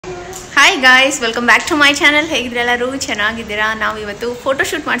Hi guys, welcome back to my channel. ಹೇಗಿದ್ರೆಲ್ಲರೂ ಚೆನ್ನಾಗಿದ್ದೀರಾ? ನಾವು ಇವತ್ತು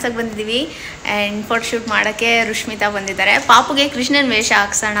ಫೋಟೋಶೂಟ್ ಮಾಡ್ಸೋಕೆ ಬಂದಿದ್ದೀವಿ. ಆ್ಯಂಡ್ ಫೋಟೋಶೂಟ್ ಮಾಡೋಕ್ಕೆ ರುಷ್ಮಿತಾ ಬಂದಿದ್ದಾರೆ. ಪಾಪುಗೆ ಕೃಷ್ಣನ ವೇಷ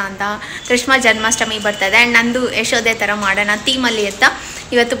ಹಾಕ್ಸೋಣ ಅಂತ. ಕೃಷ್ಣ ಜನ್ಮಾಷ್ಟಮಿ ಬರ್ತದೆ ಆ್ಯಂಡ್ ನಂದು ಯಶೋದೆ ಥರ ಮಾಡೋಣ ಥೀಮಲ್ಲಿ ಅಂತ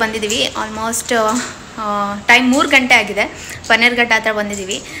ಇವತ್ತು ಬಂದಿದ್ದೀವಿ. ಆಲ್ಮೋಸ್ಟ್ ಟೈಮ್ 3 ಗಂಟೆ ಆಗಿದೆ. ಬನ್ನೇರ್ಘಟ್ಟ ಹತ್ರ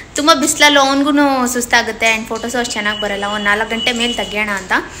ಬಂದಿದ್ದೀವಿ. ತುಂಬ ಬಿಸಿಲಲ್ಲೂ ಅವನಿಗೂ ಸುಸ್ತಾಗುತ್ತೆ ಆ್ಯಂಡ್ ಫೋಟೋಸು ಅಷ್ಟು ಚೆನ್ನಾಗಿ ಬರೋಲ್ಲ. ಒಂದು 4 ಗಂಟೆ ಮೇಲೆ ತೆಗಿಯೋಣ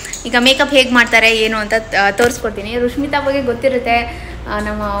ಅಂತ. ಈಗ ಮೇಕಪ್ ಹೇಗೆ ಮಾಡ್ತಾರೆ ಏನು ಅಂತ ತೋರಿಸ್ಕೊಡ್ತೀನಿ. ರುಷ್ಮಿತಾ ಬಗ್ಗೆ ಗೊತ್ತಿರುತ್ತೆ.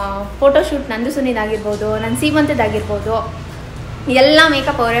 ನಮ್ಮ ಫೋಟೋಶೂಟ್ ನಂದು ಸುನಿದಾಗಿರ್ಬೋದು, ನನ್ನ ಸೀಮಂತದಾಗಿರ್ಬೋದು, ಎಲ್ಲ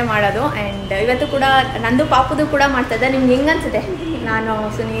ಮೇಕಪ್ ಅವರೇ ಮಾಡೋದು. ಆ್ಯಂಡ್ ಇವತ್ತು ಕೂಡ ನಂದು ಪಾಪುದು ಕೂಡ ಮಾಡ್ತಾಯಿದ್ದೆ. ನಿಮ್ಗೆ ಹೆಂಗೆ ಅನ್ಸುತ್ತೆ ನಾನು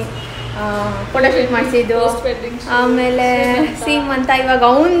ಸುನಿ ಫೋಟೋಶೂಟ್ ಮಾಡಿಸಿದ್ದು, ಆಮೇಲೆ ಸೀಮಂತ ಇವಾಗ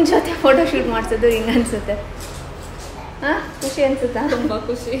ಅವನ ಜೊತೆ ಫೋಟೋಶೂಟ್ ಮಾಡಿಸೋದು ಹೆಂಗೆ ಅನಿಸುತ್ತೆ? ಖುಷಿ ಅನಿಸುತ್ತಾ? ತುಂಬ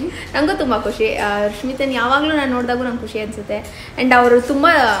ಖುಷಿ. ನನಗೂ ತುಂಬ ಖುಷಿ. ರುಷ್ಮಿತನ ಯಾವಾಗಲೂ ನಾನು ನೋಡಿದಾಗೂ ನಂಗೆ ಖುಷಿ ಅನಿಸುತ್ತೆ. ಆ್ಯಂಡ್ ಅವರು ತುಂಬ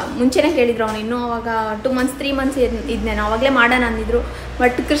ಮುಂಚೆನೇ ಕೇಳಿದ್ರು. ಅವನು ಇನ್ನೂ ಅವಾಗ 2 ಮಂತ್ಸ್ 3 ಮಂತ್ಸ್ ಇದ್ನೇನು ಅವಾಗಲೇ ಮಾಡೋಣ ಅಂದಿದ್ರು.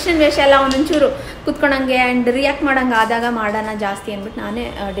 ಬಟ್ ಕೃಷ್ಣನ ವೇಷ ಎಲ್ಲ ಒಂಚೂರು ಕುತ್ಕೊಳಂಗೆ ಆ್ಯಂಡ್ ರಿಯಾಕ್ಟ್ ಮಾಡೋಂಗೆ ಆದಾಗ ಮಾಡೋಣ ಜಾಸ್ತಿ ಅಂದ್ಬಿಟ್ಟು ನಾನೇ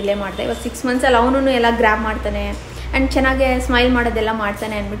ಡಿಲೇ ಮಾಡಿದೆ. ಇವಾಗ 6 ಮಂತ್ಸಲ್ಲಿ ಅವನು ಎಲ್ಲ ಗ್ರ್ಯಾಬ್ ಮಾಡ್ತಾನೆ ಆ್ಯಂಡ್ ಚೆನ್ನಾಗೆ ಸ್ಮೈಲ್ ಮಾಡೋದೆಲ್ಲ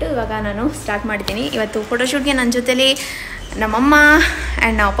ಮಾಡ್ತಾನೆ ಅಂದ್ಬಿಟ್ಟು ಇವಾಗ ನಾನು ಸ್ಟಾರ್ಟ್ ಮಾಡಿದ್ದೀನಿ. ಇವತ್ತು ಫೋಟೋಶೂಟ್ಗೆ ನನ್ನ ಜೊತೆಲಿ ನಮ್ಮಮ್ಮ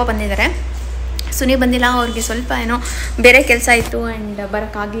ಆ್ಯಂಡ್ ನಮ್ಮ ಅಪ್ಪ ಬಂದಿದ್ದಾರೆ. ಸುನಿ ಬಂದಿಲ್ಲ, ಅವ್ರಿಗೆ ಸ್ವಲ್ಪ ಏನೋ ಬೇರೆ ಕೆಲಸ ಇತ್ತು ಆ್ಯಂಡ್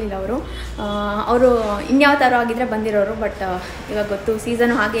ಬರೋಕ್ಕಾಗಲಿಲ್ಲ. ಅವರು ಇನ್ಯಾವ ಥರ ಆಗಿದ್ದರೆ ಬಂದಿರೋರು. ಬಟ್ ಇವಾಗ ಗೊತ್ತು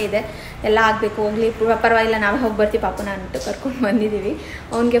ಸೀಸನು ಹಾಗೇ ಇದೆ, ಎಲ್ಲ ಆಗಬೇಕು, ಹೋಗಲಿ ಪರವಾಗಿಲ್ಲ ನಾವೇ ಹೋಗಿ ಬರ್ತೀವಿ ಪಾಪನ ಅಂದ್ಬಿಟ್ಟು ಕರ್ಕೊಂಡು ಬಂದಿದ್ದೀವಿ.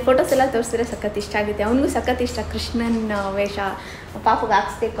 ಅವ್ನಿಗೆ ಫೋಟೋಸ್ ಎಲ್ಲ ತೋರಿಸಿದ್ರೆ ಸಖತ್ ಇಷ್ಟ ಆಗುತ್ತೆ. ಅವ್ನಿಗೂ ಸಖತ್ ಇಷ್ಟ ಕೃಷ್ಣನ ವೇಷ ಪಾಪಗೆ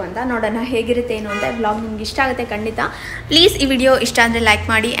ಹಾಕ್ಸ್ಬೇಕು ಅಂತ. ನೋಡೋಣ ಹೇಗಿರುತ್ತೆ ಏನು ಅಂತ. ವ್ಲಾಗ್ ನಿಮ್ಗೆ ಇಷ್ಟ ಆಗುತ್ತೆ ಖಂಡಿತ. ಪ್ಲೀಸ್ ಈ ವಿಡಿಯೋ ಇಷ್ಟ ಅಂದರೆ ಲೈಕ್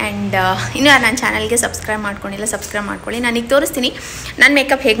ಮಾಡಿ ಆ್ಯಂಡ್ ಇನ್ನೂ ನನ್ನ ಚಾನಲ್ಗೆ ಸಬ್ಸ್ಕ್ರೈಬ್ ಮಾಡ್ಕೊಂಡಿಲ್ಲ ಸಬ್ಸ್ಕ್ರೈಬ್ ಮಾಡ್ಕೊಳ್ಳಿ. ನಾನೀಗ ತೋರಿಸ್ತೀನಿ ನನ್ನ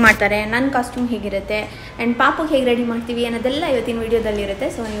ಮೇಕಪ್ ಹೇಗೆ ಮಾಡ್ತಾರೆ, ನನ್ನ ಕಾಸ್ಟ್ಯೂಮ್ ಹೇಗಿರುತ್ತೆ ಆ್ಯಂಡ್ ಪಾಪಗೆ ಹೇಗೆ ರೆಡಿ ಮಾಡ್ತೀವಿ ಅನ್ನೋದೆಲ್ಲ ಇವತ್ತಿನ ವೀಡಿಯೋದಲ್ಲಿ ಇರುತ್ತೆ.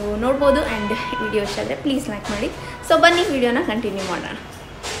 ಸೊ ನೀವು ನೋಡ್ಬೋದು. ಆ್ಯಂಡ್ ವಿಡಿಯೋ ಇಷ್ಟ ಆದರೆ ಪ್ಲೀಸ್ ಲೈಕ್ ಮಾಡಿ. ಸೊ ಬನ್ನಿ ವಿಡಿಯೋನ ಕಂಟಿನ್ಯೂ ಮಾಡೋಣ.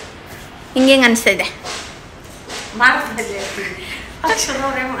 ಹಿಂಗೆ ಅನಿಸ್ತಾ ಇದೆ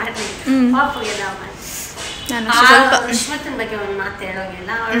ನಾನು ಸ್ವಲ್ಪ ರುಷ್ಮತನ ಬಗ್ಗೆ ಒಂದು ಮಾತು ಹೇಳೋಗಿಲ್ಲ.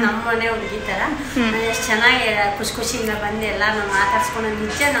 ಅವಳು ನಮ್ಮ ಮನೆ ಹುಡುಗಿ ಥರ ಎಷ್ಟು ಚೆನ್ನಾಗಿ ಖುಷಿಯಿಂದ ಬಂದು ಎಲ್ಲ ನಾವು ಮಾತಾಡ್ಸ್ಕೊಂಡು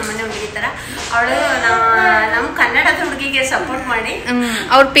ನಿಜ ನಮ್ಮ ಮನೆ ಹುಡುಗಿ ಥರ ಅವಳು. ನಮ್ಮ ಕನ್ನಡದ ಹುಡುಗಿಗೆ ಸಪೋರ್ಟ್ ಮಾಡಿ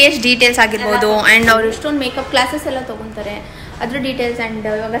ಅವ್ರ ಪೇಜ್ ಡೀಟೇಲ್ಸ್ ಆಗಿರ್ಬೋದು ಆ್ಯಂಡ್ ಅವ್ರು ಎಷ್ಟೊಂದು ಮೇಕಪ್ ಕ್ಲಾಸಸ್ ಎಲ್ಲ ತೊಗೊತಾರೆ, ಅದ್ರ ಡೀಟೇಲ್ಸ್ ಆ್ಯಂಡ್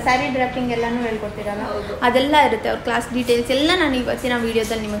ಇವಾಗ ಸ್ಯಾರಿ ಡ್ರಾಪಿಂಗ್ ಎಲ್ಲನೂ ಹೇಳ್ಕೊಡ್ತೀರಲ್ಲ, ಅದೆಲ್ಲ ಇರುತ್ತೆ. ಅವ್ರ ಕ್ಲಾಸ್ ಡೀಟೇಲ್ಸ್ ಎಲ್ಲ ನಾನು ಇವತ್ತಿನ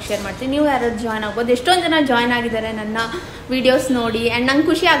ವೀಡಿಯೋದಲ್ಲಿ ನಿಮಗೆ ಶೇರ್ ಮಾಡ್ತೀನಿ. ನೀವು ಯಾರು ಜಾಯ್ನ್ ಆಗ್ಬೋದು. ಎಷ್ಟೊಂದು ಜನ ಜಾಯ್ನ್ ಆಗಿದ್ದಾರೆ ನನ್ನ ವೀಡಿಯೋಸ್ ನೋಡಿ ಆ್ಯಂಡ್ ನಂಗೆ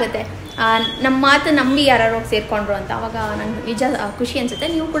ಖುಷಿ ಆಗುತ್ತೆ. ನಮ್ಮ ಮಾತು ನಂಬಿ ಯಾರು ಹೋಗಿ ಸೇರಿಕೊಂಡ್ರು ಅಂತ. ಅವಾಗ ನಂಗೆ ನಿಜ ಖುಷಿ ಅನಿಸುತ್ತೆ.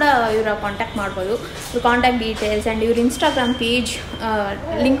 ನೀವು ಕೂಡ ಇವರ ಕಾಂಟ್ಯಾಕ್ಟ್ ಮಾಡ್ಬೋದು. ಇವ್ರ ಕಾಂಟ್ಯಾಕ್ಟ್ ಡೀಟೇಲ್ಸ್ ಆ್ಯಂಡ್ ಇವ್ರ ಇನ್ಸ್ಟಾಗ್ರಾಮ್ ಪೇಜ್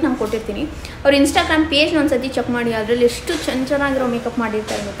ಲಿಂಕ್ ನಾನು ಕೊಟ್ಟಿರ್ತೀನಿ. ಅವ್ರ ಇನ್ಸ್ಟಾಗ್ರಾಮ್ ಪೇಜ್ನ ಒಂದು ಸತಿ ಚೆಕ್ ಮಾಡಿ. ಅದರಲ್ಲಿ ಎಷ್ಟು ಚೆನ್ನಾಗಿರೋ ಮೇಕಪ್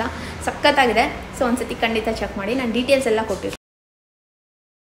ಮಾಡಿರ್ತಾರೆ ಗೊತ್ತಾ, ಸಖತ್ತಾಗಿದೆ. ಸೊ ಒಂದು ಸತಿ ಖಂಡಿತ ಚೆಕ್ ಮಾಡಿ. ನಾನು ಡೀಟೇಲ್ಸ್ ಎಲ್ಲ ಕೊಟ್ಟಿರ್ತೀನಿ.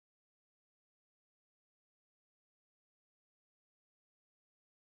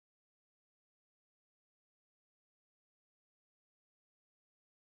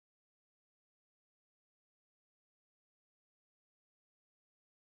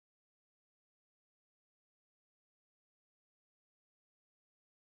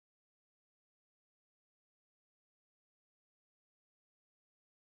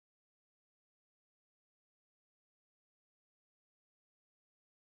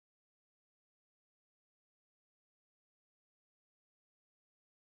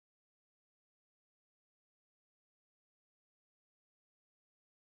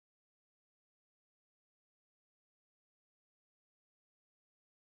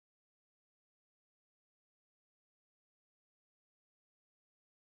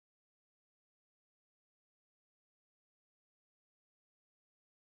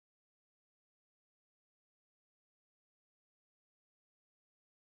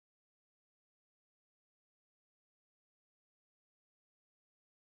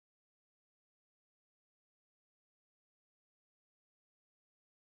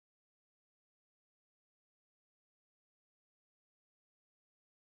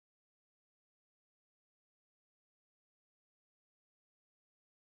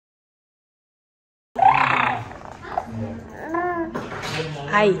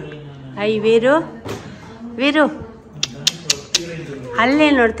 ಹಾಯ್ ಹಾಯ್ ವೀರು, ವೀರು ಅಲ್ಲೇ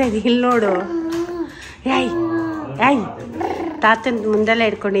ನೋಡ್ತಾ ಇದ್ದೀನಿ, ಇಲ್ಲಿ ನೋಡು. ಯಾಯ್ ಯಾಯ್ ತಾತನ ಮುಂದೆಲ್ಲ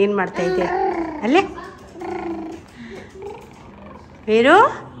ಇಟ್ಕೊಂಡು ಏನು ಮಾಡ್ತಾ ಇದ್ದೆ ಅಲ್ಲೇ? ವೀರು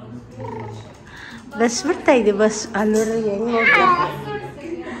ಬಸ್ ಬಿಡ್ತಾ ಇದೆ, ಬಸ್ ಅಲ್ಲಿ ನೋಡ್ರಿ ಹೆಂಗೆ ನೋಡ್ತಾ.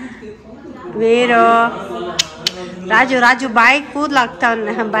 ವೀರು ರಾಜು ರಾಜು ಬಾಯಿಗೆ ಕೂದಲು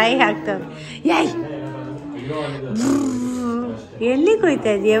ಹಾಕ್ತಾವನ್ನ, ಬಾಯಿಗೆ ಹಾಕ್ತಾವ. ಯಾಯ್ ಎಲ್ಲಿಗೆ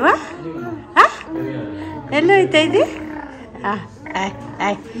ಹೋಯ್ತಾ ಇದೆಯವ? ಎಲ್ಲಿ ಹೋಯ್ತಾ ಇದ್ದಿ?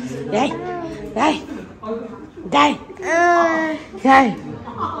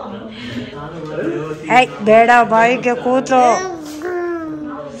 ಬೇಡ ಬಾಯಿಗೆ ಕೂದಲು.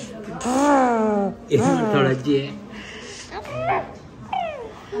 ಅಜ್ಜಿ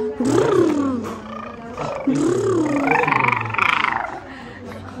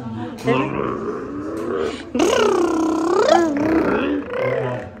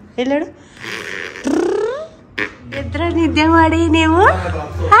ಎಲ್ಲೋಡು ಎದ್ರ ನಿದ್ದೆ ಮಾಡಿ ನೀವು.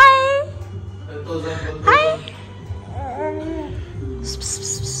 ಹಾಯ್ ಹಾಯ್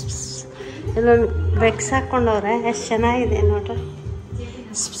ಎಲ್ಲೊಂದು ಬೆಕ್ಸ್ ಹಾಕ್ಕೊಂಡವ್ರೆ, ಎಷ್ಟು ಚೆನ್ನಾಗಿದೆ ನೋಡ್ರಿ.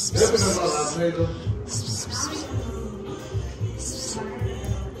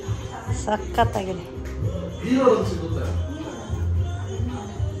 ಸಖತ್ತಾಗಿದೆ.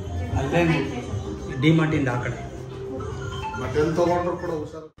 ಅಲ್ಲೇ ಡಿಮಾರ್ಟಿಂದ ಆ ಕಡೆ.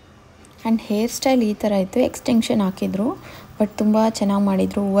 ಆ್ಯಂಡ್ ಹೇರ್ ಸ್ಟೈಲ್ ಈ ಥರ ಇತ್ತು. ಎಕ್ಸ್ಟೆನ್ಷನ್ ಹಾಕಿದ್ರು, ಬಟ್ ತುಂಬ ಚೆನ್ನಾಗಿ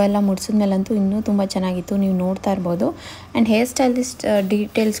ಮಾಡಿದರು. ಹೂವೆಲ್ಲ ಮುಡ್ಸಿದ್ಮೇಲಂತೂ ಇನ್ನೂ ತುಂಬ ಚೆನ್ನಾಗಿತ್ತು, ನೀವು ನೋಡ್ತಾ ಇರ್ಬೋದು. ಆ್ಯಂಡ್ ಹೇರ್ ಸ್ಟೈಲಿಸ್ಟ್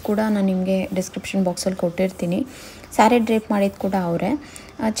ಡೀಟೇಲ್ಸ್ ಕೂಡ ನಾನು ನಿಮಗೆ ಡಿಸ್ಕ್ರಿಪ್ಷನ್ ಬಾಕ್ಸಲ್ಲಿ ಕೊಟ್ಟಿರ್ತೀನಿ. ಸ್ಯಾರಿ ಡ್ರೇಪ್ ಮಾಡಿದ್ದು ಕೂಡ ಅವರೇ.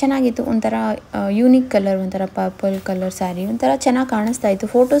 ಚೆನ್ನಾಗಿತ್ತು, ಒಂಥರ ಯೂನಿಕ್ ಕಲರ್, ಒಂಥರ ಪರ್ಪಲ್ ಕಲರ್ ಸ್ಯಾರಿ, ಒಂಥರ ಚೆನ್ನಾಗಿ ಕಾಣಿಸ್ತಾ ಇತ್ತು.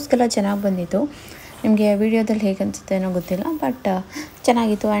 ಫೋಟೋಸ್ಗೆಲ್ಲ ಚೆನ್ನಾಗಿ ಬಂದಿತ್ತು. ನಿಮಗೆ ವೀಡಿಯೋದಲ್ಲಿ ಹೇಗೆ ಅನಿಸುತ್ತೆ ಏನೋ ಗೊತ್ತಿಲ್ಲ, ಬಟ್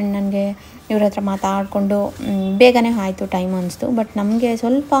ಚೆನ್ನಾಗಿತ್ತು. ಆ್ಯಂಡ್ ನನಗೆ ಇವ್ರ ಹತ್ರ ಮಾತಾಡಿಕೊಂಡು ಬೇಗನೆ ಆಯಿತು, ಟೈಮ್ ಅನಿಸ್ತು. ಬಟ್ ನಮಗೆ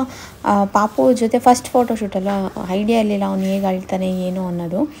ಸ್ವಲ್ಪ ಪಾಪು ಜೊತೆ ಫಸ್ಟ್ ಫೋಟೋಶೂಟೆಲ್ಲ ಐಡಿಯಾ ಇರಲಿಲ್ಲ, ಅವ್ನು ಹೇಗೆ ಅಳ್ತಾನೆ ಏನು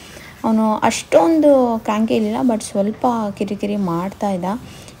ಅನ್ನೋದು. ಅವನು ಅಷ್ಟೊಂದು ಕ್ರ್ಯಾಂಕಿ ಇರಲಿಲ್ಲ, ಬಟ್ ಸ್ವಲ್ಪ ಕಿರಿಕಿರಿ ಮಾಡ್ತಾಯಿದ್ದ.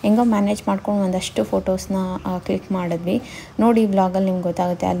 ಹೆಂಗೋ ಮ್ಯಾನೇಜ್ ಮಾಡ್ಕೊಂಡು ಒಂದಷ್ಟು ಫೋಟೋಸ್ನ ಕ್ಲಿಕ್ ಮಾಡಿದ್ವಿ. ನೋಡಿ ವ್ಲಾಗಲ್ಲಿ ನಿಮ್ಗೆ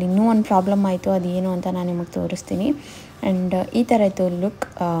ಗೊತ್ತಾಗುತ್ತೆ. ಅಲ್ಲಿ ಇನ್ನೂ ಒಂದು ಪ್ರಾಬ್ಲಮ್ ಆಯಿತು, ಅದು ಏನು ಅಂತ ನಾನು ನಿಮಗೆ ತೋರಿಸ್ತೀನಿ. ಆ್ಯಂಡ್ ಈ ಥರ ಇತ್ತು ಲುಕ್.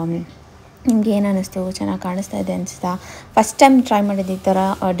 ನಿಮ್ಗೆ ಏನು ಅನ್ನಿಸ್ತು? ಚೆನ್ನಾಗಿ ಕಾಣಿಸ್ತಾ ಇದೆ ಅನಿಸ್ತಾ? ಫಸ್ಟ್ ಟೈಮ್ ಟ್ರೈ ಮಾಡಿದ್ದು ಈ ಥರ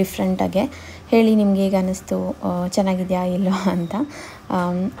ಡಿಫ್ರೆಂಟಾಗೆ. ಹೇಳಿ ನಿಮ್ಗೆ ಹೇಗೆ ಅನ್ನಿಸ್ತು, ಚೆನ್ನಾಗಿದೆಯಾ ಇಲ್ಲೋ ಅಂತ.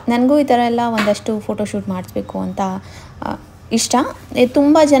 ನನಗೂ ಈ ಥರ ಎಲ್ಲ ಒಂದಷ್ಟು ಫೋಟೋಶೂಟ್ ಮಾಡಿಸ್ಬೇಕು ಅಂತ ಇಷ್ಟ.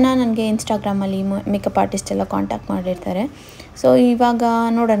 ತುಂಬ ಜನ ನನಗೆ ಇನ್ಸ್ಟಾಗ್ರಾಮಲ್ಲಿ ಮೇಕಪ್ ಆರ್ಟಿಸ್ಟ್ ಎಲ್ಲ ಕಾಂಟ್ಯಾಕ್ಟ್ ಮಾಡಿರ್ತಾರೆ. ಸೊ ಇವಾಗ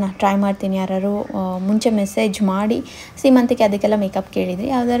ನೋಡೋಣ, ಟ್ರೈ ಮಾಡ್ತೀನಿ. ಯಾರು ಮುಂಚೆ ಮೆಸೇಜ್ ಮಾಡಿ ಸೀಮಂತಿಗೆ ಅದಕ್ಕೆಲ್ಲ ಮೇಕಪ್ ಕೇಳಿದ್ರಿ,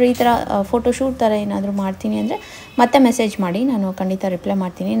 ಯಾವ್ದಾದ್ರು ಈ ಥರ ಫೋಟೋಶೂಟ್ ಥರ ಏನಾದರೂ ಮಾಡ್ತೀನಿ ಅಂದರೆ ಮತ್ತೆ ಮೆಸೇಜ್ ಮಾಡಿ, ನಾನು ಖಂಡಿತ ರಿಪ್ಲೈ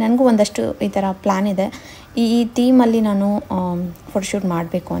ಮಾಡ್ತೀನಿ. ನನಗೂ ಒಂದಷ್ಟು ಈ ಥರ ಪ್ಲ್ಯಾನ್ ಇದೆ. ಈ ಥೀಮಲ್ಲಿ ನಾನು ಫೋಟೋಶೂಟ್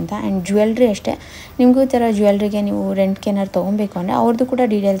ಮಾಡಬೇಕು ಅಂತ. ಆ್ಯಂಡ್ ಜ್ಯುವೆಲ್ರಿ ಅಷ್ಟೇ, ನಿಮಗೂ ಈ ಥರ ಜ್ಯುವೆಲ್ರಿಗೆ ನೀವು ರೆಂಟ್ಗೆ ಏನಾದ್ರು ತೊಗೊಬೇಕು ಅಂದರೆ ಅವ್ರದ್ದು ಕೂಡ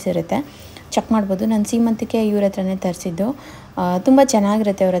ಡೀಟೇಲ್ಸ್ ಇರುತ್ತೆ, ಚೆಕ್ ಮಾಡ್ಬೋದು. ನಾನು ಸೀಮಂತಿಗೆ ಇವ್ರ ಹತ್ರನೇ ತರಿಸಿದ್ದು. ತುಂಬ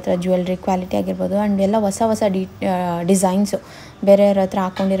ಚೆನ್ನಾಗಿರುತ್ತೆ ಅವ್ರ ಹತ್ರ ಜ್ಯುವೆಲ್ರಿ ಕ್ವಾಲಿಟಿ ಆಗಿರ್ಬೋದು. ಆ್ಯಂಡ್ ಎಲ್ಲ ಹೊಸ ಹೊಸ ಡಿಸೈನ್ಸು ಬೇರೆಯವ್ರ ಹತ್ರ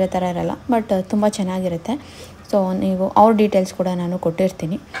ಹಾಕ್ಕೊಂಡಿರೋ ಥರ ಇರೋಲ್ಲ, ಬಟ್ ತುಂಬ ಚೆನ್ನಾಗಿರುತ್ತೆ. ಸೊ ನೀವು ಅವ್ರ ಡೀಟೇಲ್ಸ್ ಕೂಡ ನಾನು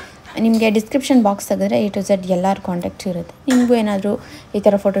ಕೊಟ್ಟಿರ್ತೀನಿ. ನಿಮಗೆ ಡಿಸ್ಕ್ರಿಪ್ಷನ್ ಬಾಕ್ಸ್ ತೆಗೆದ್ರೆ A to Z ಎಲ್ಲರ ಕಾಂಟ್ಯಾಕ್ಟ್ಸ್ ಇರುತ್ತೆ. ನಿಮಗೂ ಏನಾದರೂ ಈ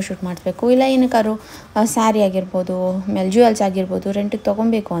ಥರ ಫೋಟೋಶೂಟ್ ಮಾಡಿಸ್ಬೇಕು, ಇಲ್ಲ ಏನಕ್ಕಾದ್ರು ಸ್ಯಾರಿ ಆಗಿರ್ಬೋದು, ಆಮೇಲೆ ಜ್ಯುವೆಲ್ಸ್ ಆಗಿರ್ಬೋದು ರೆಂಟಿಗೆ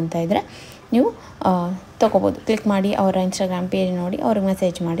ತೊಗೊಬೇಕು ಅಂತ ಇದ್ದರೆ ನೀವು ತೊಗೋಬೋದು. ಕ್ಲಿಕ್ ಮಾಡಿ ಅವರ ಇನ್ಸ್ಟಾಗ್ರಾಮ್ ಪೇಜ್ ನೋಡಿ ಅವ್ರಿಗೆ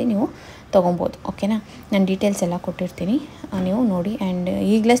ಮೆಸೇಜ್ ಮಾಡಿ ನೀವು ತೊಗೊಬೋದು. ಓಕೆನಾ? ನಾನು ಡೀಟೇಲ್ಸ್ ಎಲ್ಲ ಕೊಟ್ಟಿರ್ತೀನಿ, ನೀವು ನೋಡಿ. ಆ್ಯಂಡ್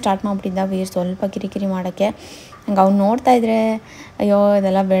ಈಗಲೇ ಸ್ಟಾರ್ಟ್ ಮಾಡಿಬಿಟ್ಟಿದ್ದ ವೀರ್ ಸ್ವಲ್ಪ ಕಿರಿಕಿರಿ ಮಾಡೋಕ್ಕೆ. ಹಂಗೆ ಅವ್ನು ನೋಡ್ತಾ ಇದ್ದರೆ ಅಯ್ಯೋ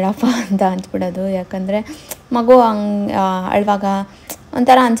ಇದೆಲ್ಲ ಬೇಡಪ್ಪ ಅಂತ ಅನ್ಸ್ಬಿಡೋದು. ಯಾಕಂದರೆ ಮಗು ಹಂಗೆ ಅಳುವಾಗ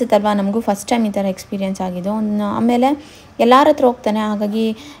ಒಂಥರ ಅನಿಸುತ್ತಲ್ವ, ನಮಗೂ ಫಸ್ಟ್ ಟೈಮ್ ಈ ಥರ ಎಕ್ಸ್ಪೀರಿಯೆನ್ಸ್ ಆಗಿದ್ದು. ಆಮೇಲೆ ಎಲ್ಲರ ಹತ್ರ ಹೋಗ್ತಾನೆ, ಹಾಗಾಗಿ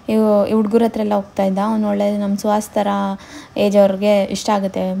ಹುಡುಗರ ಹತ್ರ ಎಲ್ಲ ಹೋಗ್ತಾಯಿದ್ದ. ಅವ್ನು ಒಳ್ಳೆ ನಮ್ಮ ಸುಹಾಸ್ ಥರ ಏಜ್ ಅವ್ರಿಗೆ ಇಷ್ಟ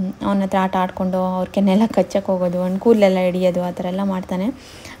ಆಗುತ್ತೆ. ಅವನ ಹತ್ರ ಆಟ ಆಡಿಕೊಂಡು ಅವ್ರ ಕೆನ್ನೆಲ್ಲ ಕಚ್ಚಕ್ಕೆ ಹೋಗೋದು, ಅವ್ನು ಕೂದಲೆಲ್ಲ ಹಿಡಿಯೋದು, ಆ ಥರ ಎಲ್ಲ ಮಾಡ್ತಾನೆ.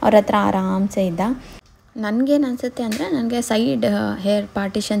 ಅವ್ರ ಹತ್ರ ಆರಾಮ್ಸೆ ಇದ್ದ. ನನಗೇನು ಅನಿಸುತ್ತೆ ಅಂದರೆ, ನನಗೆ ಸೈಡ್ ಹೇರ್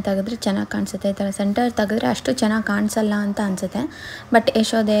ಪಾರ್ಟಿಷನ್ ತೆಗೆದ್ರೆ ಚೆನ್ನಾಗಿ ಕಾಣಿಸುತ್ತೆ, ಈ ಥರ ಸೆಂಟರ್ ತೆಗೆದ್ರೆ ಅಷ್ಟು ಚೆನ್ನಾಗಿ ಕಾಣಿಸಲ್ಲ ಅಂತ ಅನಿಸುತ್ತೆ. ಬಟ್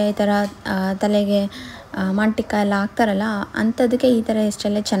ಯಶೋದೆ ಈ ಥರ ತಲೆಗೆ ಮಂಟಿಕ ಎಲ್ಲ ಹಾಕ್ತಾರಲ್ಲ, ಅಂಥದಕ್ಕೆ ಈ ಥರ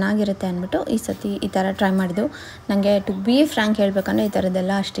ಎಷ್ಟೆಲ್ಲ ಚೆನ್ನಾಗಿರುತ್ತೆ ಅಂದ್ಬಿಟ್ಟು ಈ ಸತಿ ಈ ಥರ ಟ್ರೈ ಮಾಡಿದ್ದು. ನನಗೆ ಟು ಬಿ ಫ್ರ್ಯಾಂಕ್ ಹೇಳಬೇಕಂದ್ರೆ ಈ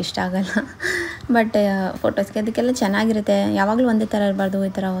ಥರದ್ದೆಲ್ಲ ಅಷ್ಟು ಇಷ್ಟ ಆಗಲ್ಲ. ಬಟ್ ಫೋಟೋಸ್ಗೆ ಅದಕ್ಕೆಲ್ಲ ಚೆನ್ನಾಗಿರುತ್ತೆ. ಯಾವಾಗಲೂ ಒಂದೇ ಥರ ಇರಬಾರ್ದು,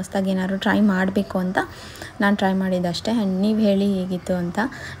 ಈ ಥರ ಹೊಸ್ದಾಗಿ ಏನಾದ್ರು ಟ್ರೈ ಮಾಡಬೇಕು ಅಂತ ನಾನು ಟ್ರೈ ಮಾಡಿದ್ದಷ್ಟೇ. ಆ್ಯಂಡ್ ನೀವು ಹೇಳಿ ಹೇಗಿತ್ತು ಅಂತ.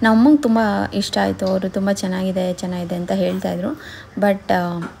 ನಮ್ಮಂಗೆ ತುಂಬ ಇಷ್ಟ ಆಯಿತು, ಅವರು ತುಂಬ ಚೆನ್ನಾಗಿದೆ ಅಂತ ಹೇಳ್ತಾಯಿದ್ರು. ಬಟ್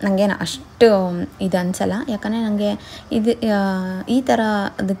ನನಗೇನು ಅಷ್ಟು ಇದು ಅನಿಸಲ್ಲ, ಯಾಕಂದರೆ ನನಗೆ ಇದು ಈ ಥರ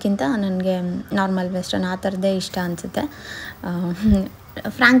ಅದಕ್ಕಿಂತ ನನಗೆ ನಾರ್ಮಲ್ ವೆಸ್ಟರ್ನ್ ಆ ಥರದ್ದೇ ಇಷ್ಟ ಅನಿಸುತ್ತೆ.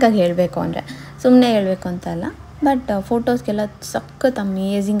 ಫ್ರ್ಯಾಂಕಾಗಿ ಹೇಳಬೇಕು ಅಂದರೆ, ಸುಮ್ಮನೆ ಹೇಳಬೇಕು ಅಂತ ಅಲ್ಲ. ಬಟ್ ಫೋಟೋಸ್ಗೆಲ್ಲ ಸಖತ್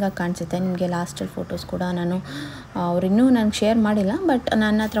ಅಮೇಝಿಂಗಾಗಿ ಕಾಣಿಸುತ್ತೆ. ನಿಮಗೆ ಲಾಸ್ಟಲ್ಲಿ ಫೋಟೋಸ್ ಕೂಡ ನಾನು ಅವ್ರಿನ್ನೂ ನನಗೆ ಶೇರ್ ಮಾಡಿಲ್ಲ, ಬಟ್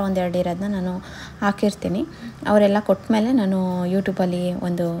ನನ್ನ ಹತ್ರ ಒಂದೆರಡು ಇರೋದನ್ನ ನಾನು ಹಾಕಿರ್ತೀನಿ. ಅವರೆಲ್ಲ ಕೊಟ್ಟ ಮೇಲೆ ನಾನು ಯೂಟ್ಯೂಬಲ್ಲಿ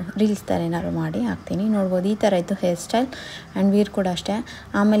ಒಂದು ರೀಲ್ಸ್ ಥರ ಏನಾದ್ರು ಮಾಡಿ ಹಾಕ್ತೀನಿ, ನೋಡ್ಬೋದು. ಈ ಥರ ಇತ್ತು ಹೇರ್ ಸ್ಟೈಲ್. ಆ್ಯಂಡ್ ವೀರ್ ಕೂಡ ಅಷ್ಟೇ.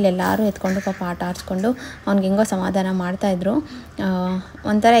 ಆಮೇಲೆ ಎಲ್ಲರೂ ಎತ್ಕೊಂಡು ಪಾಪ ಆಟ ಆಡಿಸ್ಕೊಂಡು ಅವ್ನಿಗೆ ಹೆಂಗೋ ಸಮಾಧಾನ ಮಾಡ್ತಾಯಿದ್ರು.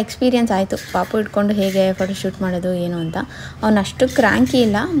 ಒಂಥರ ಎಕ್ಸ್ಪೀರಿಯೆನ್ಸ್ ಆಯಿತು, ಪಾಪು ಇಟ್ಕೊಂಡು ಹೇಗೆ ಫೋಟೋಶೂಟ್ ಮಾಡೋದು ಏನು ಅಂತ. ಅವ್ನು ಅಷ್ಟು ಕ್ರ್ಯಾಂಕಿ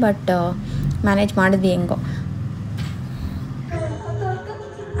ಇಲ್ಲ, ಬಟ್ ಮ್ಯಾನೇಜ್ ಮಾಡಿದ್ವಿ ಹೆಂಗೋ.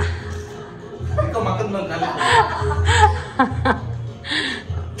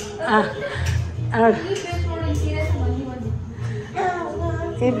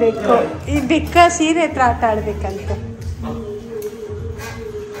 ಈ ಬೆಕ್ಕ ಸೀರೆ ಹತ್ರ ಆಟ ಆಡ್ಬೇಕಂತ.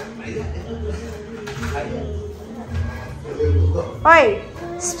 ಓಯ್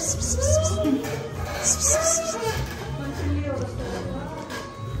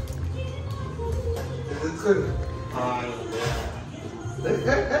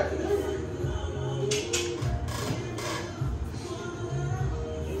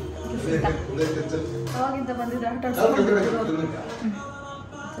ಅವಾಗಿಂದ ಬಂದಿದ್ದ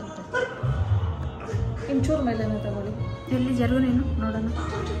ಇಂಚೂರು ಮೇಲೆ ತಗೊಳ್ಳಿ. ಎಲ್ಲಿ ಜರುಗು ನೀನು ನೋಡೋಣ.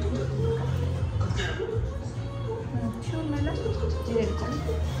 ಚೂರು ಮೇಲೆ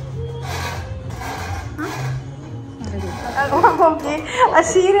ಆ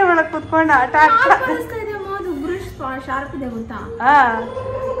ಸೀರೆ ಒಳಗೆ ಕುತ್ಕೊಂಡು ಆಟ ಆಡ್ತಾ ಅದು ಬ್ರಷ್ ಶಾರ್ಪ್ ಇದೆ ಗೊತ್ತಾ?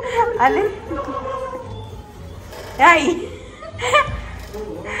 ಅಲ್ಲಿ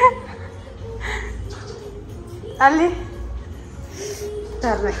ಅಲ್ಲಿ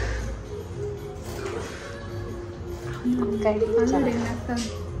ತರ್ಬೇಕು.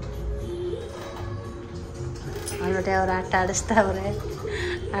 ನೋಡಿ ಅವ್ರು ಆಟ ಆಡಿಸ್ತಾವ್ರೆ,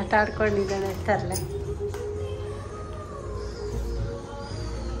 ಆಟ ಆಡ್ಕೊಂಡಿದ್ದಾನೆ. ತರಲೆ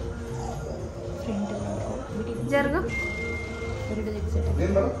ಜರ್ಗು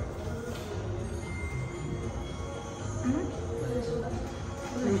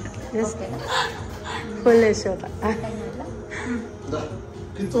ಫುಲ್ ಶೋಭ.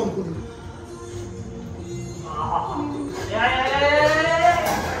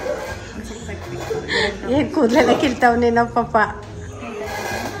 ಏನ್ ಕೂದಲೆಲ್ಲ ಕಿಲ್ತಾವ್ ನೀನು ಪಾಪ.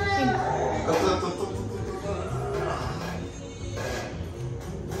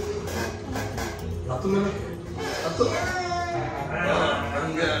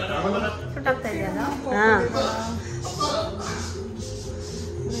 ಸುಟ್ಟಾಗ್ತಾ ಇದೆಯಲ್ಲ. ಹಾಂ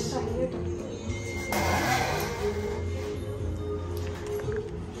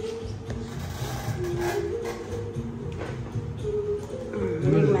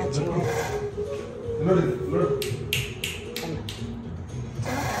ಮ್ಯಾಚಿಂಗ್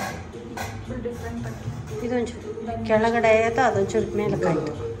ಇದೊಂಚೂರು ಕೆಳಗಡೆ ಆಯಿತು, ಅದೊಂಚೂರು ಮೇಲೆ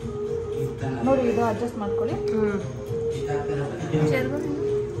ಕಾಯ್ತು ನೋಡಿ. ಇದು ಅಡ್ಜಸ್ಟ್ ಮಾಡ್ಕೊಳ್ಳಿ. ಜರ್ಗು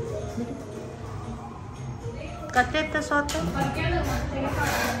ಕತ್ತೆ ಸೋತೆ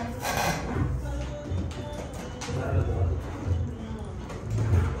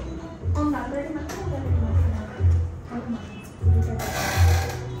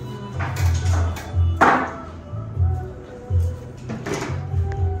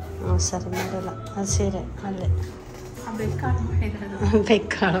ಸರಿ ಮಾಡಿಲ್ಲ. ಅದು ಸೀರೆ ಅಲ್ಲೇ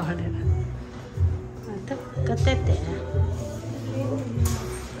ಬೆಕ್ಕಾಳು ಮಾಡಿದ ಮತ್ತು ಕತ್ತೈತೆ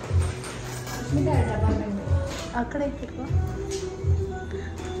ಆ ಕಡೆ ಇಟ್ಬಿಟ್ಕೊ.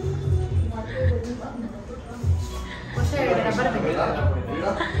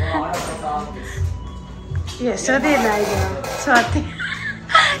 ಯಶೋದೇನ ಇದು ಸ್ವಾತಿ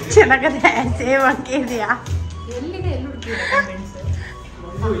ಚೆನ್ನಾಗದೆ ಸೇವ್ ಹಾಕಿದ್ಯಾ? ಎಲ್ಲಿಗೆ ಎಲ್ಲಿ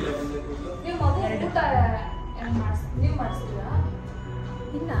ನೀವು ಮಾಡಿಸ್ತೀರಾ?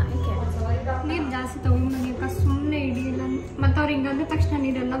 ಇಲ್ಲ, ಏಕೆ ನೀರು ಜಾಸ್ತಿ ತಗೊಂಡ್ಬಂದಿಕ್ಕ ಸುಮ್ಮನೆ ಹಿಡಿಯಿಲ್ಲ. ಮತ್ತು ಅವ್ರು ಹಿಂಗಂದ ತಕ್ಷಣ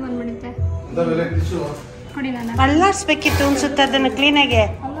ನೀರೆಲ್ಲ ಬಂದ್ಬಿಡುತ್ತೆ. ಕೊಡಿ ನಾನು ಅಲ್ಲಾಡ್ಸ್ಬೇಕಿತ್ತು ಅನ್ಸುತ್ತೆ ಅದನ್ನು ಕ್ಲೀನಾಗೆ.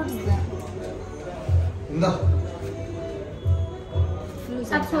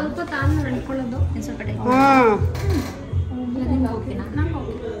 ಅದು ಸ್ವಲ್ಪ ತಾನು ನಡ್ಕೊಳ್ಳೋದು ಸ್ವಲ್ಪ ಟೈಮ್. ನಂಗೆ ಓಕೆನಾ? ನಂಗೆ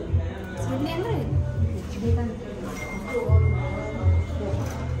ಓಕೆ. ಸರಿ ಅಂದರೆ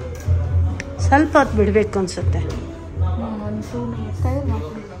ಸ್ವಲ್ಪ ಹೊತ್ತು ಬಿಡಬೇಕು ಅನ್ಸುತ್ತೆ. ಒಂದು 2 minutes ಕೈ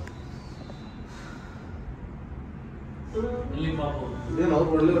ಮಾಡ್ಕೊಳ್ಳಿ.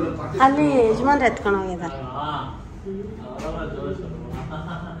 ಅಲ್ಲಿ ಯಜಮಾನ್ರು ಎತ್ಕೊಂಡು ಹೋಗಿದ್ದಾರೆ.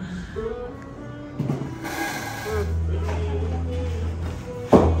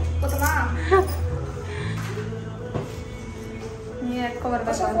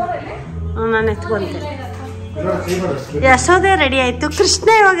 ನಾನು ಎತ್ಕೊಂತೆ. ಯಶೋದೆ ರೆಡಿ ಆಯ್ತು. ಕೃಷ್ಣ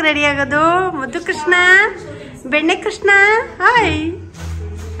ಇವಾಗ ರೆಡಿ ಆಗೋದು. ಮುದ್ದು ಕೃಷ್ಣ, ಬೆಣ್ಣೆ ಕೃಷ್ಣ. Hi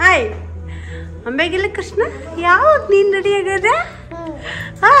hi ಅಂಬೆಗಿಲ್ಲ Krishna. ಯಾವಾಗ ನೀನು ರೆಡಿ ಆಗೋದ?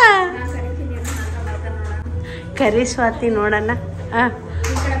 ಹಾ ಕರಿ ಸ್ವಾತಿ ನೋಡೋಣ. ಹಾಂ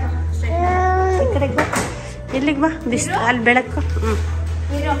ಈ ಕಡೆಗೆ ಬಾ. ಎಲ್ಲಿಗೆ ಬಾ? ಅಲ್ಲಿ ಬೆಳಕು.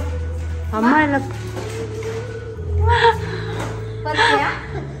 ಅಮ್ಮ ಎಲ್ಲ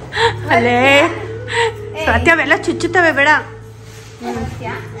ಅಲ್ಲೇ ಸ್ವಾತಿ ಅವೆಲ್ಲ ಚುಚ್ಚುತ್ತವೆ, ಬೇಡ.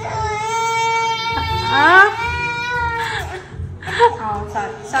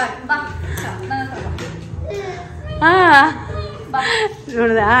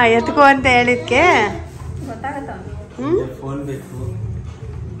 ನೋಡ್ದ ಎತ್ಕೋ ಅಂತ ಹೇಳಿದ್ಕೆ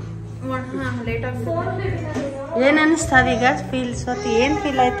ಏನ್ ಅನಿಸ್ತದ ಈಗ? ಫೀಲ್ ಸ್ವಾತಿ ಏನ್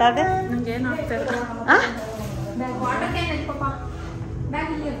ಫೀಲ್ ಆಯ್ತಾ? ಅದೇ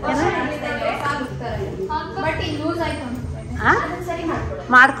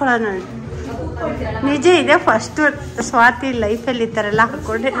ಮಾಡ್ಕೊಳ್ಳೋಣ. ನಿಜ ಇದೆ ಫಸ್ಟ್ ಸ್ವಾತಿ ಲೈಫಲ್ಲಿ ಈ ಥರ ಎಲ್ಲ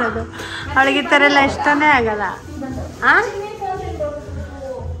ಹಾಕ್ಕೊಂಡಿರೋದು. ಅವಳಿಗೆ ಈ ಥರ ಎಲ್ಲ ಇಷ್ಟನೇ ಆಗಲ್ಲ. ಹಾಂ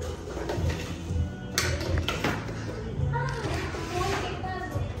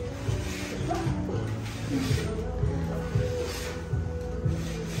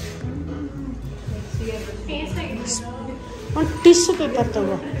ಒಂದು ಟಿಶ್ಯೂ ಪೇಪರ್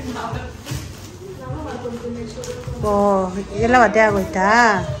ತಗೋ. ಓ ಎಲ್ಲ ಒದ್ದೆ ಆಗೋಯ್ತಾ?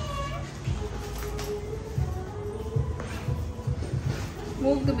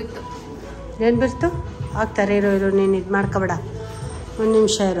 ಏನು ಬಿಡ್ತು ಆಗ್ತಾರೆ. ಇರು ನೀನು ಇದು ಮಾಡ್ಕೊಬೇಡ, ಒಂದು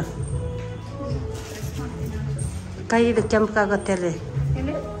ನಿಮಿಷ ಇರು. ಕೈ ಇದು ಕೆಂಪಗಾಗುತ್ತೆ ರೀ,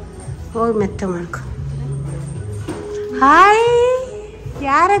 ಹೋಗಿ ಮೆತ್ತ ಮಾಡ್ಕೊ. ಹಾಯ್,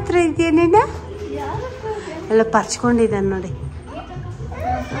 ಯಾರ ಹತ್ರ ಇದೆಯಾ ನೀನು? ಎಲ್ಲ ಪರ್ಚ್ಕೊಂಡಿದ್ದಾನೆ ನೋಡಿ.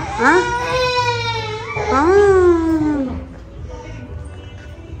 ಹಾಂ ಹಾಂ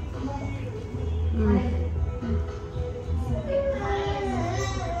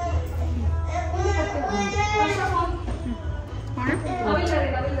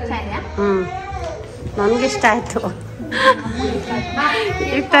ನನಗಿಷ್ಟ ಆಯಿತು.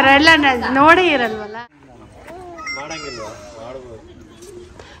 ಈ ಥರ ಎಲ್ಲ ನೋಡೇ ಇರಲ್ವಲ್ಲ.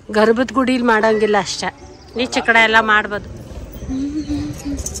 ಗರ್ಭದ ಗುಡಿಲಿ ಮಾಡೋಂಗಿಲ್ಲ ಅಷ್ಟೇ, ಈಚೆ ಕಡೆ ಎಲ್ಲ ಮಾಡ್ಬೋದು.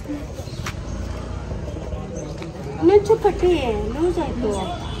 ಇನ್ನೊಂಚು ಕಟ್ಟಿ ಲೂಸ್ ಆಯಿತು.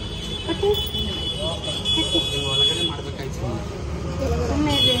 ಕಟ್ಟಿ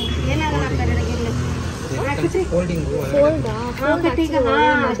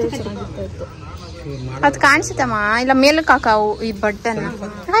ಅದು ಕಾಣಿಸುತ್ತಮ್ಮ. ಇಲ್ಲ ಮೇಲಕ್ಕೆ ಹಾಕಾವು ಈ ಬಟ್ಟನ್ನ.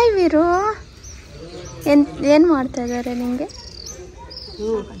 ಹಾಯ್ ವೀರು, ಏನು ಮಾಡ್ತಾ ಇದ್ದಾರೆ ನಿಮಗೆ?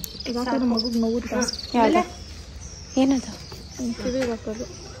 ಏನದು?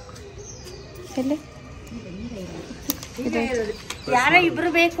 ಎಲ್ಲಿ ಯಾರ ಇಬ್ರು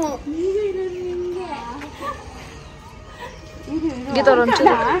ಬೇಕು?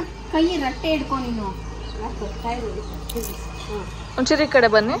 ಕೈ ರಟ್ಟೆ ಹಿಡ್ಕೊ ನೀನು. ಒಂಚೂರು ಈ ಕಡೆ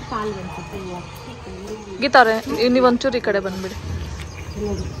ಬನ್ನಿ ಗೀತಾವ್ರೆ, ನೀವು ಒಂಚೂರು ಈ ಕಡೆ ಬಂದ್ಬಿಡಿ.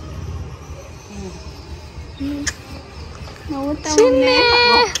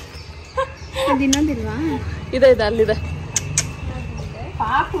 ಅದಿನ್ನೊಂದಿಲ್ವಾ? ಇದೆ ಅಲ್ಲಿದೆ.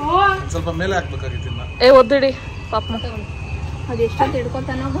 ಸ್ವಲ್ಪ ಮೇಲೆ ಹಾಕ್ಬೇಕಾಗಿತ್ತು. ಒದ್ದಿಡಿ ಪಾಪ. ಅದೆಷ್ಟೊತ್ತು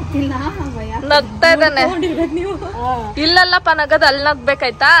ಹಿಡ್ಕೊತಾನೋ ಗೊತ್ತಿಲ್ಲ. ನಗ್ತಾ ಇದ್ದಾನೆ. ಇಲ್ಲಲ್ಲಪ್ಪ ನಗದು, ಅಲ್ಲಿ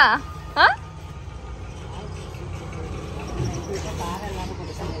ನಗ್ಬೇಕಾಯ್ತಾ?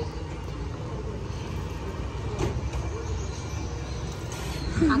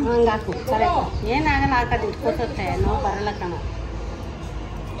 ಹಂಗಾಕು ಏನಾಗಲ್ಲ, ಹಾಕೋದು ಇಟ್ಕೋಸುತ್ತೆ, ನೋವು ಬರಲ್ಲ ಕಣ.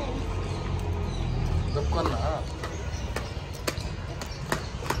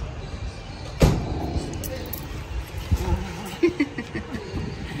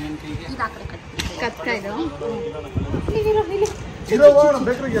 ಕತ್ಕ ಇದು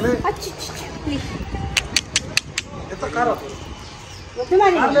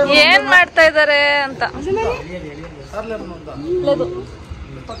ಏನ್ ಮಾಡ್ತಾ ಇದಾರೆ ಅಂತ.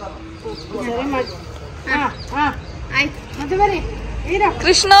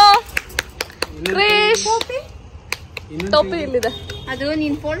 ಕೃಷ್ಣ ಕ್ರಿಶ್ ಟೋಪಿ ಇಲ್ಲಿದೆ. ಅದು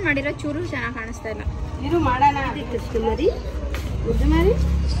ನೀನ್ ಫೋಲ್ಡ್ ಮಾಡಿರೋ ಚೂರು ಚೆನ್ನಾಗಿ ಕಾಣಿಸ್ತಾ ಇಲ್ಲ. ಇದು ಮಾಡೋಣ. ಕೃಷ್ಣ ಮರಿ, ಮುದ್ದು ಮರಿ.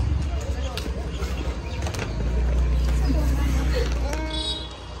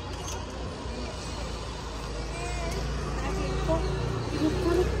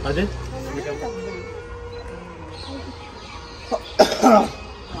 ಅದೇ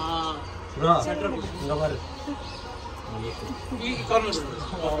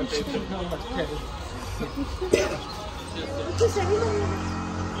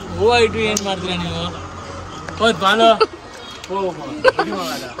ಹೂವ ಇಟ್ಟು ಏನ್ ಮಾಡ್ತೀರಾ ನೀವು? ಹೋದ್ ಬಾಲು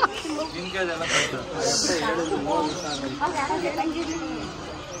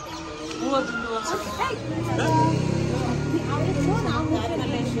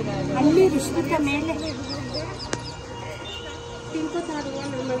ಅಲ್ಲಿ ರುಷ್ಮಿತಾ ಮೇಲೆ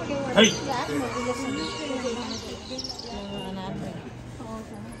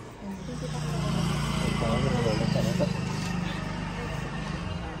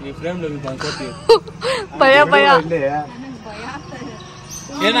ಈ ಫ್ರೇಮ್ ಭಯ ಭಯ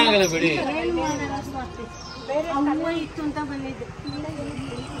ಏನಾಗಲ್ಲ ಬಿಡಿ. ಇತ್ತು ಅಂತ ಬಂದಿದ್ದೆ.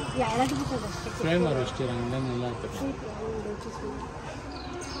 ಫ್ರೇಮ್ ಅವರು ಅಷ್ಟೇ ಹಂಗೆಲ್ಲ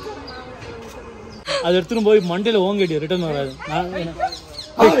ಅದು ಎಡ್ತು ಹೋಗಿ ಮಂಡೇಲಿ ಹೋಗಿಡಿ ರಿಟರ್ನ್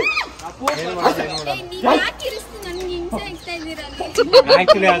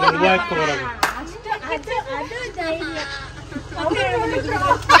ಆಕ್ಚುಲಿ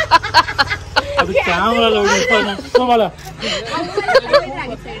ಅದು ಅದು ಕ್ಯಾಮ್ರಾ ಸೋಮಾಲ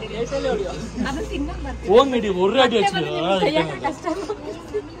ಫೋನ್ ನೀಡಿ ಒರ್ರಾಡಿ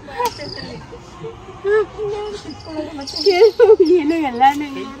ಏನು ಎಲ್ಲಾನು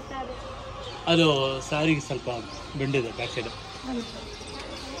ಅದು ಸಾರಿಗೆ ಸ್ವಲ್ಪ ಬೆಂಡಿದೆ ಬ್ಯಾಕ್ ಸೈಡ್.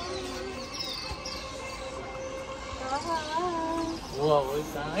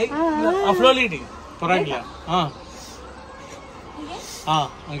 ಫ್ಲೋಲಿ ಇಡಿ ಪರವಾಗಿಲ್ಲ. ಹಾ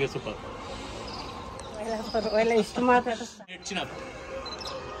ಹಂಗೆ ಸೂಪರ್. ಪರವಾಗಿಲ್ಲ, ಇಷ್ಟು ಮಾತಾಡ ಹೆಚ್ಚಿನ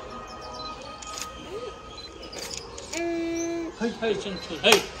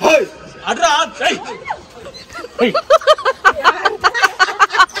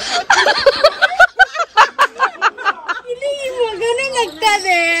ಮಗನೇ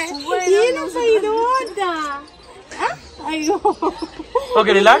ನಗ್ತದೆ. ಏನಪ್ಪ ಇದು ಅಂತ. ಅಯ್ಯೋ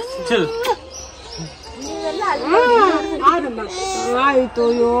ಓಕೆ ರಿಲ್ಯಾಕ್ಸ್ ಚಿಲ್. ಆಯ್ತು.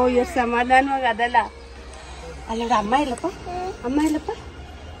 ಅಯ್ಯೋ ಎಷ್ಟು ಸಮಾಧಾನವಾಗಿ ಅದಲ್ಲ. ಅಲ್ಲ ಅಮ್ಮ ಇಲ್ಲಪ್ಪ, ಅಮ್ಮ ಇಲ್ಲಪ್ಪ,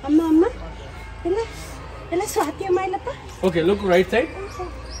 ಅಮ್ಮ ಅಮ್ಮ ಇಲ್ಲ ಎಲ್ಲ ಸ್ವಾತಿ ಅಮ್ಮ ಇಲ್ಲಪ್ಪ. Okay, look right side.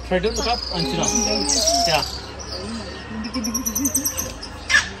 Try to look up and chin up. Yeah.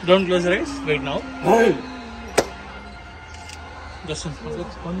 Don't close your eyes right now. Just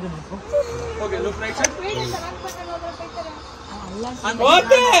one minute. Okay, look right side. And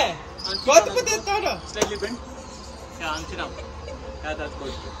okay. Slightly bend. Yeah, and chin up. Yeah, that's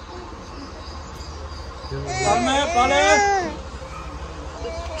good. Pale.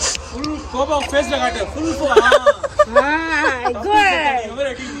 Full cover face lagate. Full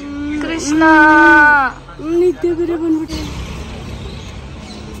Krishna ನಿದ್ದೆ ಬೇರೆ ಬಂದ್ಬಿಟ್ಟೆ.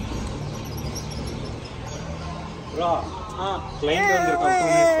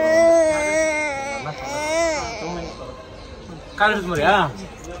 ಕಾಲ್ Maria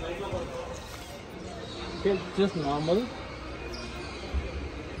just normal.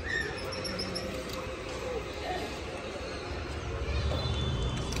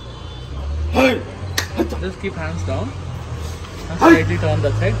 Just keep hands down and slightly turn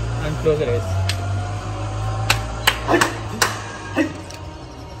that side and close your eyes.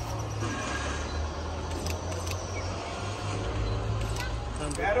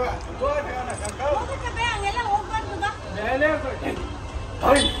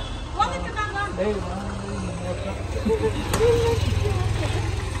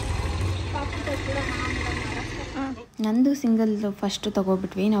 ನಂದು single first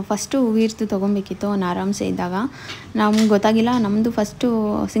ತೊಗೊಬಿಟ್ವಿ. ನಾವು first ವೀರ್ದು ತೊಗೊಬೇಕಿತ್ತು ಅವ್ನು ಆರಾಮ್ಸೆ ಇದ್ದಾಗ. ನಮ್ಗೆ ಗೊತ್ತಾಗಿಲ್ಲ, ನಮ್ಮದು ಫಸ್ಟು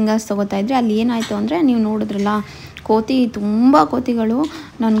ಸಿಂಗಲ್ಸ್ ತೊಗೋತಾಯಿದ್ರೆ ಅಲ್ಲಿ ಏನಾಯಿತು ಅಂದರೆ, ನೀವು ನೋಡಿದ್ರಲ್ಲ ಕೋತಿ, ತುಂಬ ಕೋತಿಗಳು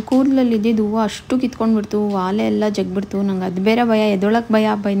ನನ್ನ ಕೂದಲಲ್ಲಿ ಇದ್ದಿದ್ದು ಹೂವು ಅಷ್ಟು ಕಿತ್ಕೊಂಡ್ಬಿಡ್ತು, ವಾಲೆ ಎಲ್ಲ ಜಗ್ಬಿಡ್ತು. ನಂಗೆ ಅದು ಬೇರೆ ಭಯ, ಎದೊಳಕ್ಕೆ ಭಯ,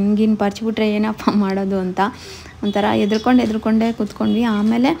 ಬೆನ್ಗಿನ ಪರ್ಚಿಬಿಟ್ರೆ ಏನಪ್ಪ ಮಾಡೋದು ಅಂತ ಒಂಥರ ಎದ್ರುಕೊಂಡೇ ಕೂತ್ಕೊಂಡ್ವಿ.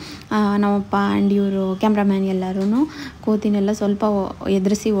 ಆಮೇಲೆ ನಮ್ಮಪ್ಪ ಆ್ಯಂಡ್ ಇವರು ಕ್ಯಾಮ್ರಾಮ್ಯಾನ್ ಎಲ್ಲರೂ ಕೋತಿನೆಲ್ಲ ಸ್ವಲ್ಪ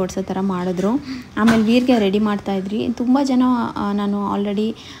ಎದುರಿಸಿ ಓಡಿಸೋ ಥರ ಮಾಡಿದ್ರು. ಆಮೇಲೆ ವೀರ್ಗೆ ರೆಡಿ ಮಾಡ್ತಾಯಿದ್ರಿ. ತುಂಬ ಜನ ನಾನು ಆಲ್ರೆಡಿ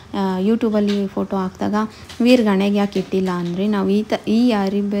ಯೂಟ್ಯೂಬಲ್ಲಿ ಫೋಟೋ ಹಾಕಿದಾಗ ವೀರ್ಗೆ ಹಣೆಗೆ ಯಾಕೆ ಇಟ್ಟಿಲ್ಲ ಅಂದರೆ, ನಾವು ಈ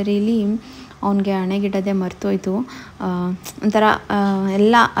ಅರಿಬೆರೀಲಿ ಅವ್ನಿಗೆ ಹಣೆಗಿಡೋದೇ ಮರ್ತೋಯ್ತು. ಒಂಥರ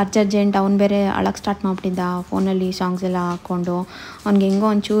ಎಲ್ಲ ಅರ್ಜೆಂಟ್. ಅವ್ನು ಬೇರೆ ಅಳಕ್ಕೆ ಸ್ಟಾರ್ಟ್ ಮಾಡಿಬಿಟ್ಟಿದ್ದ, ಫೋನಲ್ಲಿ ಸಾಂಗ್ಸ್ ಎಲ್ಲ ಹಾಕ್ಕೊಂಡು. ಅವ್ನಿಗೆ ಹೆಂಗೋ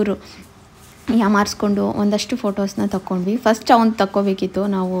ಒಂಚೂರು ಯಾಮಾರಿಸ್ಕೊಂಡು ಒಂದಷ್ಟು ಫೋಟೋಸ್ನ ತಕ್ಕೊಂಡ್ವಿ. ಫಸ್ಟ್ ಅವ್ನು ತಕ್ಕೋಬೇಕಿತ್ತು,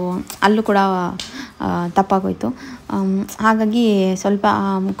 ನಾವು ಅಲ್ಲೂ ಕೂಡ ತಪ್ಪಾಗೋಯ್ತು. ಹಾಗಾಗಿ ಸ್ವಲ್ಪ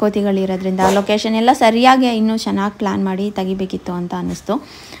ಕೋತಿಗಳಿರೋದ್ರಿಂದ ಲೊಕೇಶನ್ ಎಲ್ಲ ಸರಿಯಾಗಿ ಇನ್ನೂ ಚೆನ್ನಾಗಿ ಪ್ಲ್ಯಾನ್ ಮಾಡಿ ತೆಗಿಬೇಕಿತ್ತು ಅಂತ ಅನ್ನಿಸ್ತು.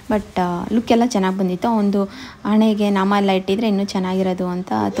 ಬಟ್ ಲುಕ್ ಎಲ್ಲ ಚೆನ್ನಾಗಿ ಬಂದಿತ್ತು. ಒಂದು ಹಣೆಗೆ ನಾಮ ಎಲ್ಲ ಇಟ್ಟಿದ್ರೆ ಇನ್ನೂ ಚೆನ್ನಾಗಿರೋದು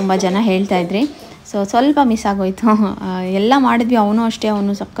ಅಂತ ತುಂಬ ಜನ ಹೇಳ್ತಾಯಿದ್ರಿ. ಸೊ ಸ್ವಲ್ಪ ಮಿಸ್ ಆಗೋಯ್ತು. ಎಲ್ಲ ಮಾಡಿದ್ವಿ. ಅವನು ಅಷ್ಟೇ,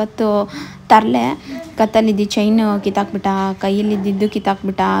 ಅವನು ಸಖತ್ತು ತರಲೆ. ಕತ್ತಲ್ಲಿದ್ದು ಚೈನ್ ಕಿತ್ತಾಕ್ಬಿಟ್ಟ, ಕೈಯಲ್ಲಿದ್ದು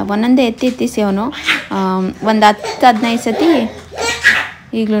ಕಿತ್ತಾಕ್ಬಿಟ್ಟ. ಒಂದೊಂದೇ ಎತ್ತಿಸಿ ಅವನು ಒಂದು 10-15 ಸತಿ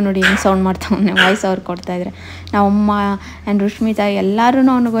ಈಗಲೂ ನೋಡಿ ಹಿಂಗೆ ಸೌಂಡ್ ಮಾಡ್ತಾವನೆ, ವಾಯ್ಸ್ ಅವ್ರು ಕೊಡ್ತಾಯಿದ್ರೆ. ನಮ್ಮಮ್ಮ ಆ್ಯಂಡ್ ರುಷ್ಮಿತಾ ಎಲ್ಲರೂ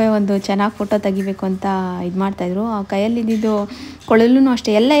ಅವನಿಗೆ ಒಂದು ಚೆನ್ನಾಗಿ ಫೋಟೋ ತೆಗಿಬೇಕು ಅಂತ ಇದು ಮಾಡ್ತಾಯಿದ್ರು. ಆ ಕೈಯಲ್ಲಿದ್ದು ಕೊಳಲೂ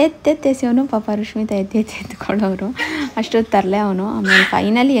ಅಷ್ಟೇ ಎಲ್ಲ ಎತ್ತೆಸಿ ಅವನು, ಪಾಪ ರುಷ್ಮಿತಾ ಎತ್ಕೊಳೋರು, ಅಷ್ಟು ತರಲೆ ಅವನು. ಆಮೇಲೆ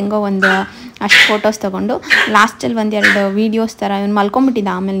ಫೈನಲಿ ಹೆಂಗೋ ಒಂದು ಅಷ್ಟು ಫೋಟೋಸ್ ತೊಗೊಂಡು ಲಾಸ್ಟಲ್ಲಿ 1-2 ವೀಡಿಯೋಸ್ ಥರ ಇವನು ಮಲ್ಕೊಂಬಿಟ್ಟಿದ್ದ.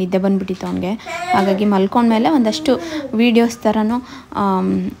 ಆಮೇಲೆ ನಿದ್ದೆ ಬಂದುಬಿಟ್ಟಿತ್ತು ಅವನಿಗೆ. ಹಾಗಾಗಿ ಮಲ್ಕೊಂಡ್ಮೇಲೆ ಒಂದಷ್ಟು ವೀಡಿಯೋಸ್ ಥರನೂ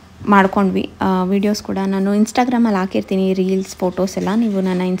ಮಾಡ್ಕೊಂಡ್ವಿ. ವೀಡಿಯೋಸ್ ಕೂಡ ನಾನು ಇನ್ಸ್ಟಾಗ್ರಾಮಲ್ಲಿ ಹಾಕಿರ್ತೀನಿ, ರೀಲ್ಸ್, ಫೋಟೋಸ್ ಎಲ್ಲ. ನೀವು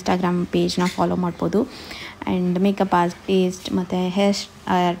ನನ್ನ ಇನ್ಸ್ಟಾಗ್ರಾಮ್ ಪೇಜ್ನ ಫಾಲೋ ಮಾಡ್ಬೋದು. ಆ್ಯಂಡ್ ಮೇಕಪ್ ಆರ್ಟಿಸ್ಟ್ ಮತ್ತು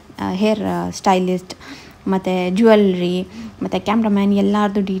ಹೇರ್ ಸ್ಟೈಲಿಸ್ಟ್ ಮತ್ತು ಜ್ಯುವೆಲ್ರಿ ಮತ್ತು ಕ್ಯಾಮ್ರಾಮ್ಯಾನ್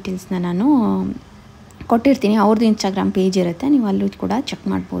ಎಲ್ಲರದ್ದು ಡೀಟೇಲ್ಸ್ನ ನಾನು ಕೊಟ್ಟಿರ್ತೀನಿ. ಅವ್ರದ್ದು ಇನ್ಸ್ಟಾಗ್ರಾಮ್ ಪೇಜ್ ಇರುತ್ತೆ, ನೀವು ಅಲ್ಲೂ ಕೂಡ ಚೆಕ್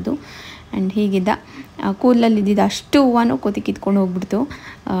ಮಾಡ್ಬೋದು. ಆ್ಯಂಡ್ ಹೀಗಿದ್ದ ಕೂದಲಲ್ಲಿ ಇದ್ದಿದ್ದು ಅಷ್ಟು ಹೂವನೂ ಕೋತಿ ಕಿತ್ಕೊಂಡು ಹೋಗ್ಬಿಡ್ತು.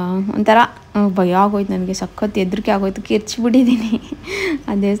 ಒಂಥರ ಭಯ ಆಗೋಯ್ತು ನನಗೆ, ಸಖತ್ತು ಹೆದರಿಕೆ ಆಗೋಯ್ತು, ಕಿರ್ಚಿಬಿಟ್ಟಿದ್ದೀನಿ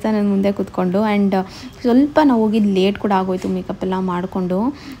ಆ ದೇವಸ್ಥಾನದ ಮುಂದೆ ಕೂತ್ಕೊಂಡು. ಆ್ಯಂಡ್ ಸ್ವಲ್ಪ ನಾವು ಹೋಗಿದ್ದು ಲೇಟ್ ಕೂಡ ಆಗೋಯ್ತು, ಮೇಕಪ್ ಎಲ್ಲ ಮಾಡಿಕೊಂಡು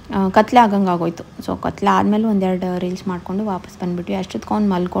ಕತ್ಲೆ ಆಗಂಗೆ ಆಗೋಯ್ತು. ಸೊ ಕತ್ಲೆ ಆದಮೇಲೆ 1-2 ರೀಲ್ಸ್ ಮಾಡಿಕೊಂಡು ವಾಪಸ್ ಬಂದುಬಿಟ್ವಿ. ಅಷ್ಟೊತ್ಕೊಂಡು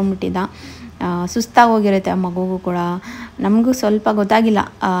ಮಲ್ಕೊಂಡ್ಬಿಟ್ಟಿದ್ದ. ಸುಸ್ತಾಗಿ ಹೋಗಿರುತ್ತೆ ಆ ಮಗುಗೂ ಕೂಡ. ನಮಗೂ ಸ್ವಲ್ಪ ಗೊತ್ತಾಗಿಲ್ಲ,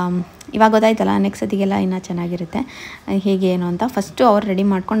 ಇವಾಗ ಗೊತ್ತಾಯ್ತಲ್ಲ, ನೆಕ್ಸ್ಟ್ ಸತಿಗೆಲ್ಲ ಇನ್ನೂ ಚೆನ್ನಾಗಿರುತ್ತೆ ಹೇಗೆ ಏನು ಅಂತ. ಫಸ್ಟು ಅವ್ರು ರೆಡಿ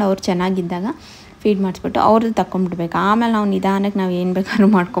ಮಾಡ್ಕೊಂಡು ಅವ್ರು ಚೆನ್ನಾಗಿದ್ದಾಗ ಫೀಡ್ ಮಾಡಿಸ್ಬಿಟ್ಟು ಅವ್ರದ್ದು ತಗೊಂಡ್ಬಿಡ್ಬೇಕು. ಆಮೇಲೆ ನಾವು ನಿಧಾನಕ್ಕೆ ನಾವು ಏನು ಬೇಕಾದ್ರೂ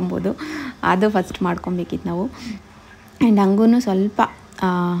ಮಾಡ್ಕೊಬೋದು. ಅದು ಫಸ್ಟ್ ಮಾಡ್ಕೊಬೇಕಿತ್ತು ನಾವು. ಆ್ಯಂಡ್ ಹಂಗೂ ಸ್ವಲ್ಪ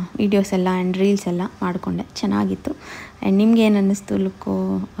ವೀಡಿಯೋಸ್ ಎಲ್ಲ ಆ್ಯಂಡ್ ರೀಲ್ಸ್ ಎಲ್ಲ ಮಾಡಿಕೊಂಡೆ, ಚೆನ್ನಾಗಿತ್ತು. ಆ್ಯಂಡ್ ನಿಮ್ಗೆ ಏನು ಅನ್ನಿಸ್ತು ಲುಕ್ಕು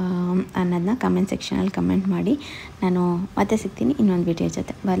ಅನ್ನೋದನ್ನ ಕಮೆಂಟ್ ಸೆಕ್ಷನಲ್ಲಿ ಕಮೆಂಟ್ ಮಾಡಿ. ನಾನು ಮತ್ತೆ ಸಿಗ್ತೀನಿ ಇನ್ನೊಂದು ವಿಡಿಯೋ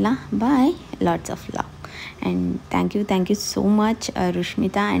ಜೊತೆ. ಬರಲಾ? ಬಾಯ್, lots of love and thank you so much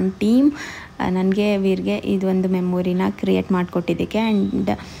ರುಷ್ಮಿತಾ and team, ನನಗೆ ವೀರ್ಗೆ ಇದೊಂದು ಮೆಮೊರಿನ ಕ್ರಿಯೇಟ್ ಮಾಡಿಕೊಟ್ಟಿದ್ದಕ್ಕೆ.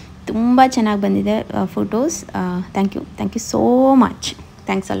 ಆ್ಯಂಡ್ ತುಂಬ ಚೆನ್ನಾಗಿ ಬಂದಿದೆ photos. Thank you so much.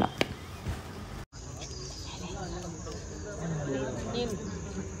 Thanks a lot.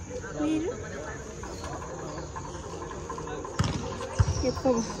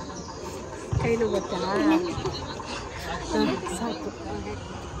 ಕೈಲು ಗೊತ್ತಲ್ಲ ಸಾಕು.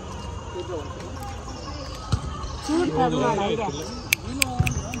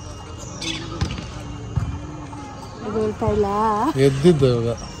 ಹೇಳ್ತಾ ಇಲ್ಲ ಎದ್ದಿದ್ದ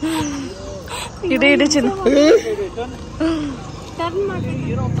ಇಡು ಚಿನ್ನ ಟರ್ನ್ ಮಾಡಿ.